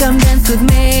 come dance with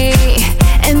me,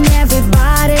 and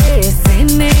everybody is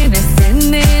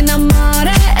singing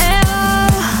amore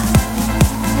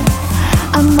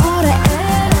amore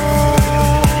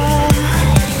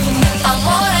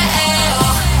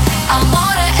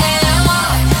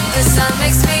The sun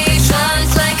makes me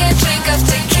drunk like a drink of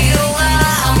tequila.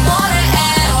 Amore,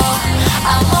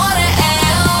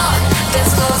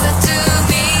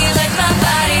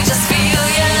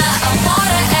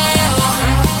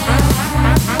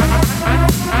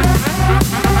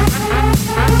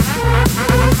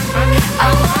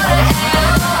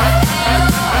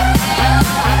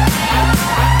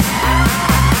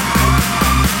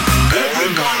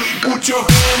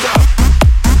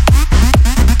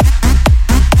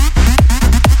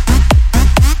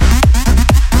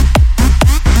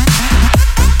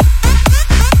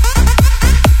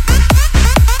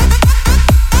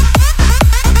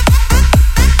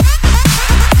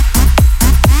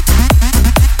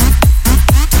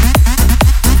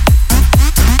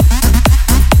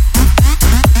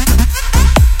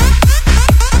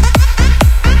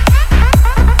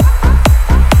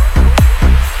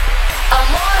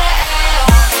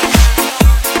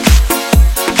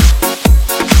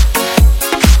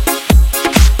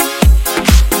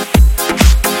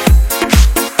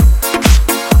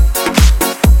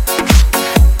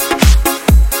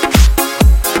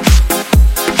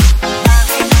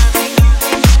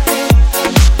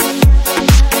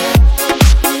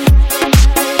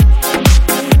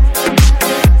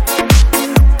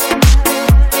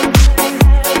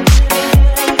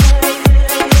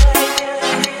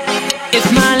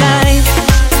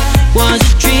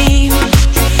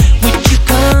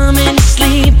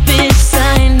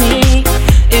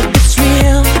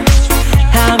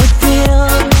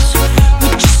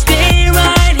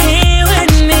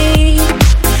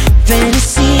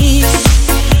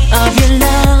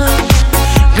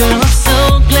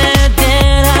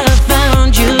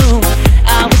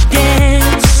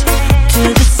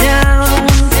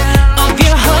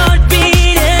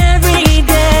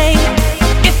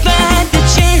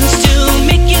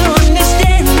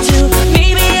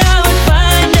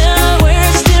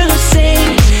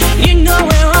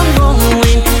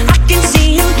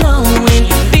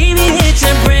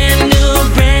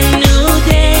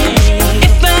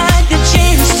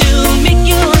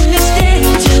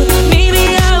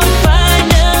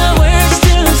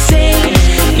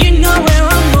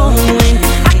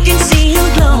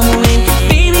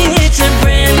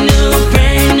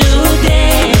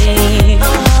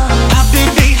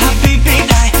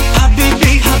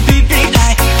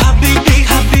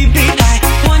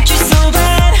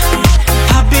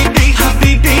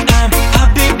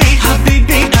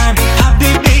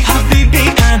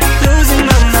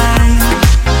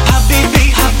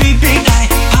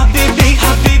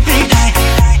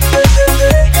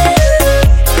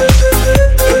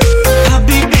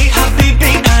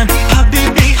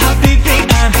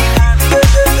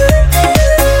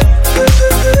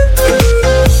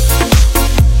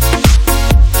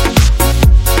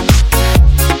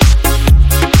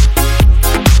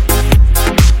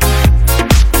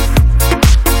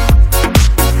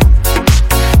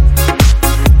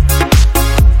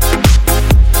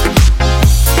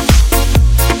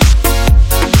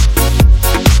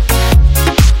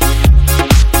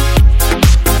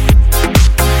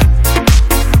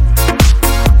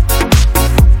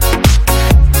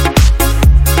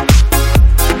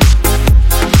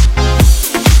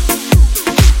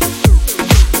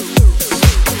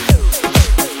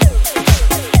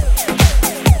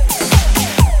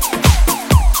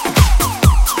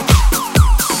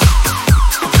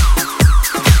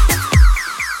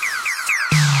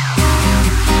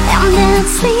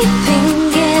 sleeping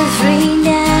every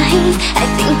night. I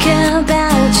think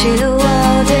about you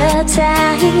all the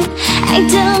time. I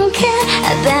don't care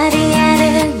about the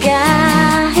other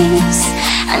guys.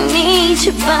 I need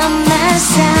you by my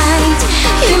side.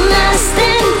 You must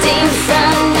stand in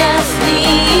front of me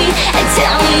and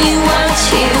tell me what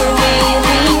you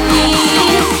really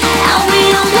need. I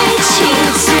will let you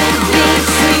to be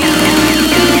free,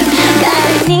 but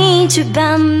I need you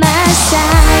by my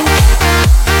side.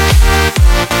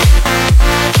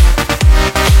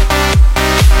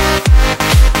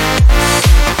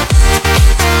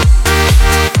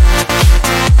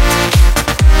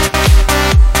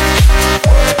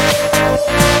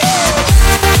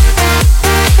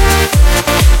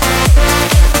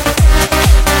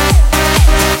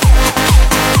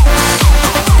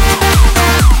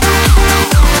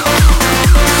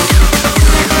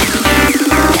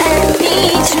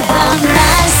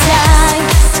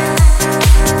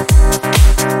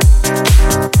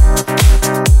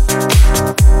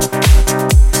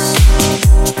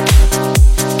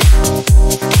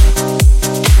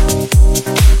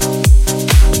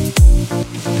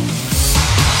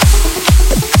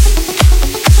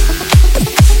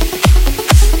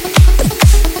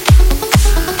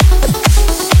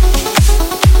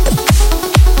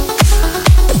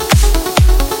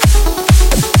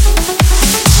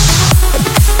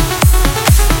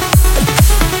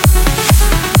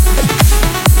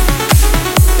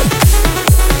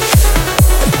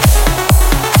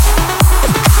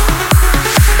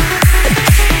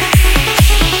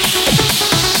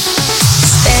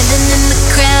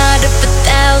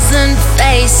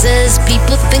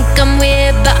 People think I'm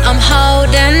weird, but I'm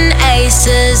holding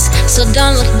aces. So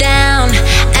don't look down,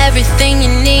 everything you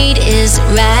need is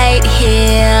right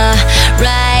here,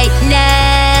 right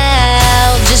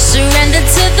now. Just surrender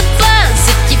to the buzz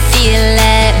if you feel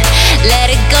it. Let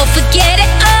it go, forget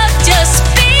it all, just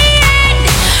be it.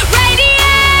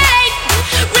 Radiate,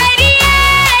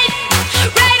 radiate,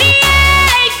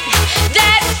 radiate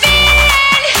that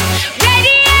feeling.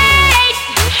 Radiate,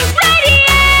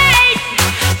 radiate,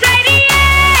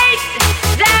 radiate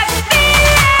that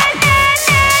feeling.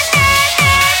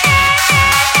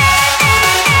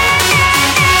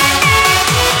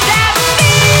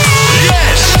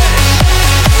 Yes!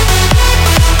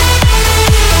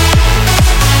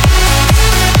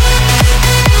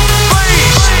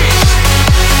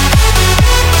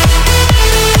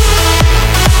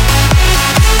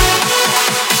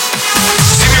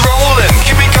 Keep me rolling,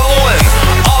 keep me going.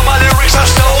 All my lyrics are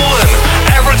stolen.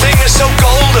 Everything is so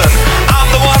golden. I'm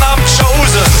the one, I'm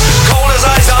chosen. Cold as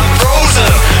ice, I'm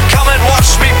frozen. Come and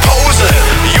watch me posing.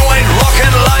 You ain't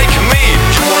rockin' like me.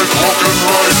 You ain't rockin'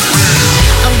 like me.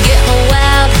 I'm getting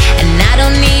wild and I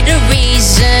don't need a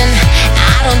reason.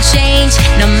 I don't change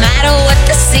no matter what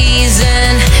the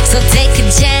season. So take a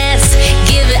chance,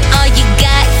 give it all you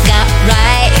got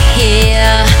right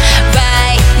here,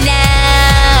 right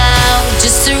now.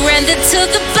 Just surrender to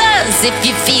the buzz if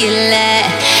you feel it.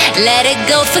 Let it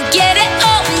go, forget it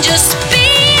all, and just be